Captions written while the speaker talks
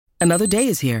Another day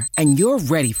is here, and you're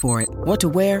ready for it. What to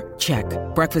wear? Check.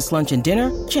 Breakfast, lunch, and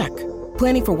dinner? Check.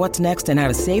 Planning for what's next and how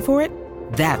to save for it?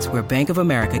 That's where Bank of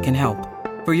America can help.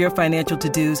 For your financial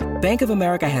to-dos, Bank of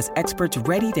America has experts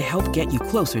ready to help get you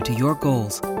closer to your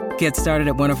goals. Get started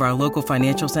at one of our local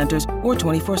financial centers or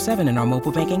 24/7 in our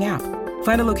mobile banking app.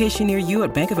 Find a location near you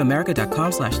at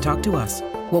bankofamerica.com/talktous.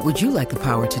 What would you like the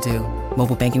power to do?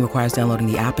 Mobile banking requires downloading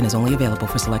the app and is only available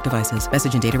for select devices.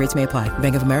 Message and data rates may apply.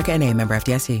 Bank of America N.A., member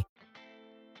FDIC.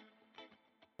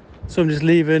 So I'm just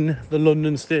leaving the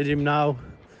London Stadium now.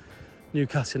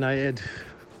 Newcastle United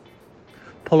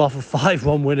pull off a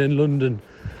 5-1 win in London.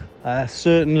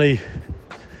 Certainly,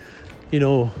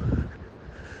 when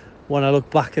I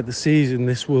look back at the season,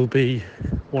 this will be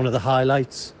one of the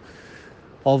highlights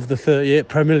of the 38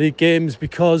 Premier League games,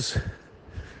 because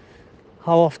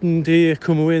how often do you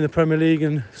come away in the Premier League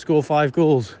and score 5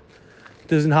 goals? It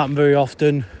doesn't happen very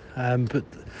often, but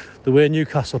the way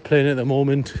Newcastle are playing at the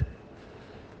moment,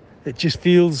 it just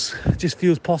feels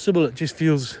possible. It just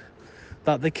feels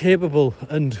that they're capable.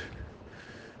 And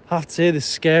I have to say, the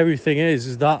scary thing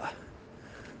is that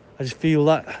I just feel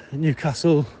that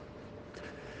Newcastle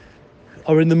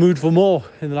are in the mood for more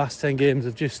in the last 10 games.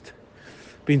 I've just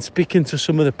been speaking to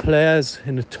some of the players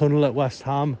in the tunnel at West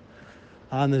Ham,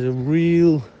 and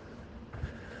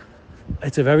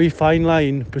it's a very fine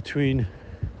line between,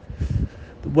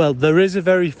 there is a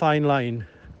very fine line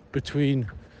between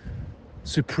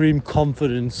supreme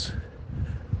confidence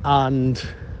and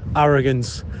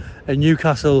arrogance, and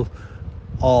Newcastle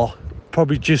are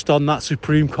probably just on that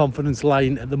supreme confidence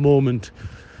line at the moment.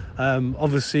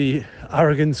 Obviously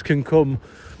arrogance can come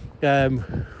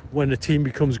when a team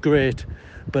becomes great,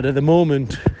 but at the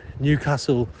moment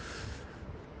Newcastle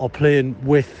are playing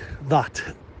with that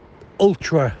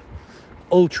ultra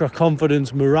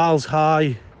confidence. Morale's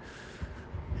high.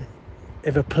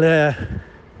 If a player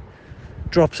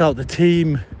drops out the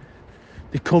team,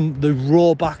 they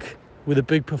roar back with a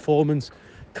big performance.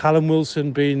 Callum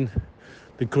Wilson being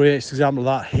the greatest example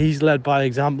of that. He's led by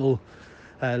example,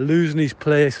 losing his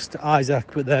place to Isaac,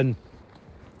 but then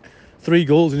 3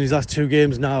 goals in his last 2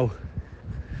 games now.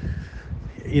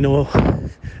 You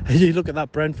look at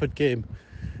that Brentford game,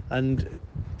 and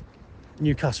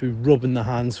Newcastle rubbing their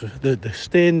hands. The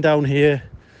staying down here,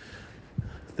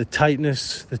 the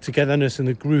tightness, the togetherness in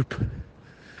the group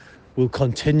will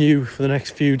continue for the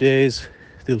next few days.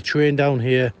 They'll train down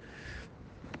here,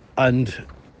 and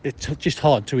it's just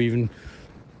hard to even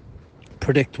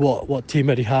predict what team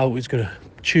Eddie Howe is going to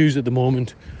choose at the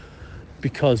moment,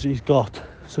 because he's got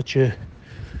such a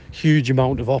huge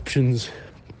amount of options.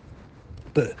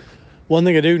 But one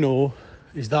thing I do know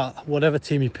is that whatever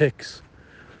team he picks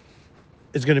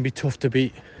is going to be tough to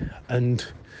beat, and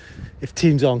if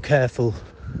teams aren't careful,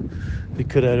 they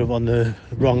could end up on the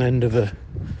wrong end of a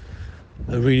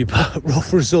really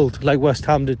rough result like West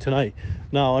Ham did tonight.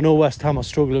 Now, I know West Ham are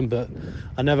struggling, but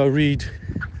I never read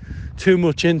too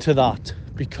much into that,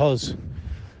 because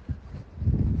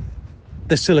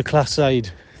they're still a class side.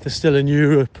 They're still in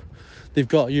Europe. They've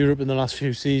got Europe in the last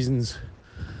few seasons.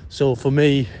 So for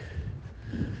me,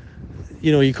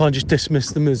 you can't just dismiss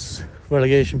them as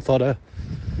relegation fodder,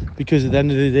 because at the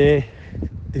end of the day,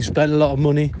 they've spent a lot of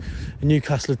money, and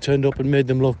Newcastle have turned up and made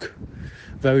them look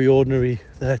very ordinary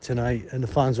there tonight, and the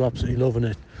fans were absolutely loving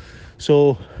it.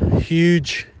 So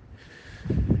huge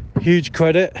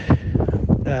credit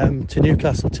to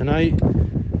Newcastle tonight.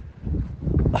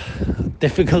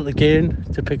 Difficult again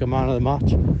to pick a man of the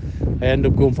match. I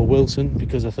ended up going for Wilson,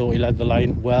 because I thought he led the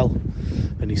line well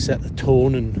and he set the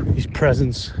tone, and his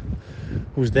presence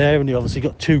was there, and he obviously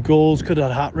got 2 goals, could have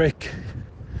had a hat-trick,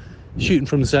 shooting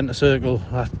from the centre circle.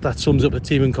 That sums up a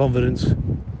team in confidence.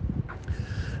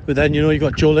 But then you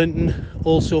got Joe Linton,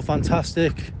 also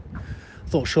fantastic.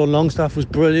 Thought Sean Longstaff was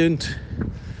brilliant.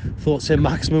 Thought St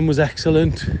Maximin was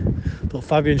excellent. Thought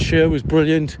Fabian Schär was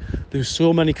brilliant. There were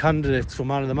so many candidates for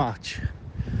man of the match,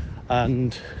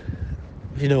 and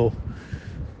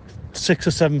 6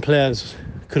 or 7 players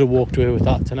could have walked away with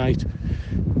that tonight.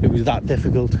 It was that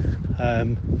difficult.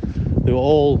 They were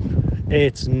all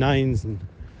 8s and 9s and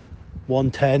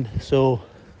 110. So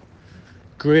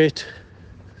great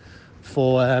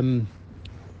for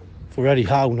Eddie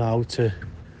Howe now to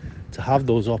have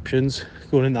those options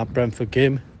going in that Brentford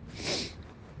game.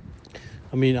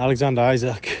 I mean, Alexander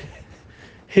Isak,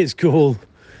 his goal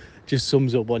just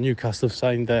sums up what Newcastle have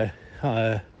signed there.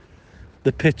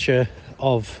 The picture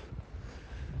of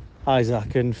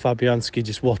Isak and Fabianski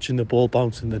just watching the ball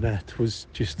bounce in the net was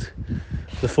just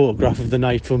the photograph of the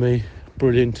night for me.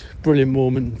 Brilliant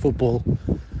moment in football.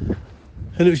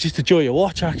 And it was just a joy to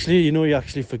watch, actually. You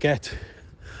actually forget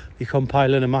you're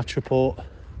compiling a match report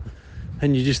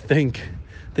and you just think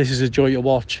this is a joy to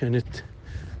watch, and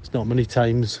there's not many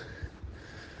times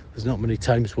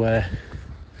where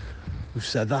we've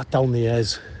said that down the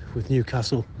years with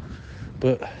Newcastle.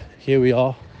 But here we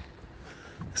are,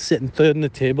 sitting third in the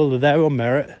table. They're there on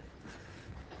merit.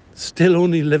 Still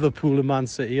only Liverpool and Man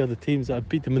City are the teams that have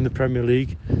beat them in the Premier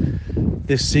League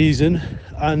this season,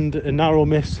 and a narrow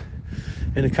miss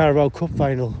in the Carabao Cup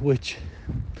final, which,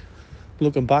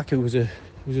 looking back, it was a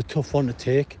tough one to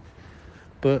take.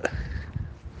 But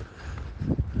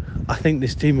I think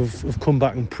this team have come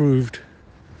back and proved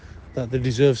that they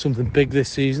deserve something big this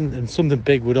season, and something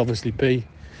big would obviously be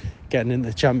getting into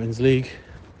the Champions League.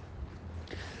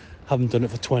 Haven't done it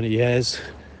for 20 years.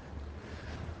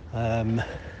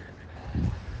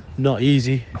 Not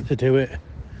easy to do it,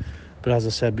 but as I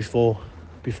said before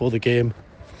the game,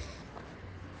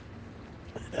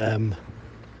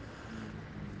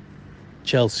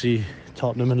 Chelsea,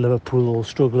 Tottenham and Liverpool all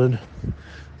struggling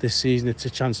this season. It's a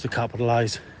chance to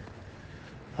capitalise,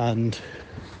 and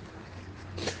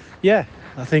yeah,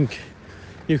 I think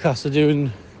Newcastle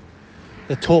they're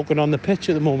talking on the pitch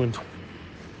at the moment,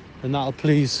 and that'll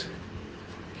please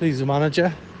the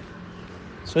manager,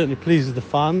 certainly pleases the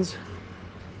fans.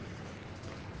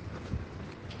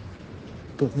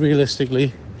 But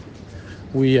realistically,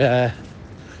 we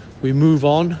move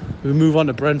on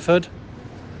to Brentford.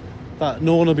 That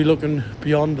no one will be looking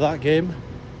beyond that game,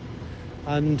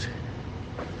 and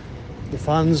the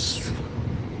fans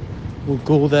will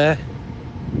go there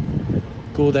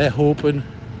hoping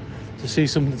to see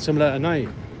something similar tonight.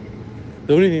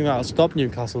 The only thing that'll stop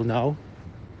Newcastle now,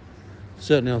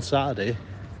 certainly on Saturday,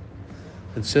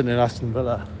 and certainly at Aston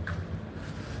Villa,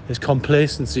 is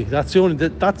complacency. That's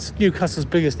Newcastle's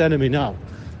biggest enemy now,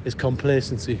 is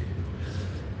complacency.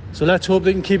 So let's hope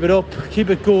they can keep it up, keep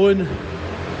it going.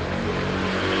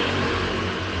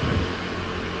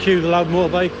 Cue the loud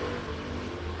motorbike.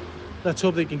 Let's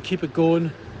hope they can keep it going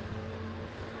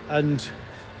and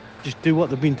just do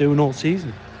what they've been doing all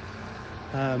season,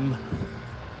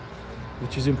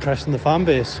 which is impressing the fan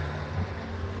base.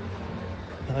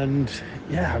 And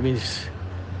yeah, I mean,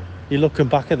 you're looking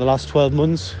back at the last 12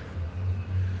 months.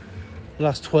 The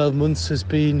last 12 months has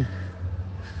been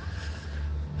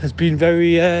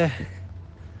very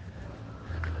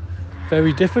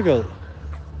very difficult.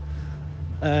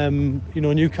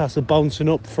 Newcastle bouncing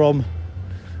up from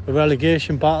a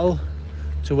relegation battle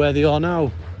to where they are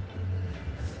now.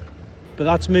 But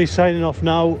that's me signing off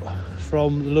now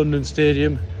from the London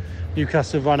Stadium.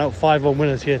 Newcastle ran out 5-1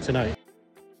 winners here tonight.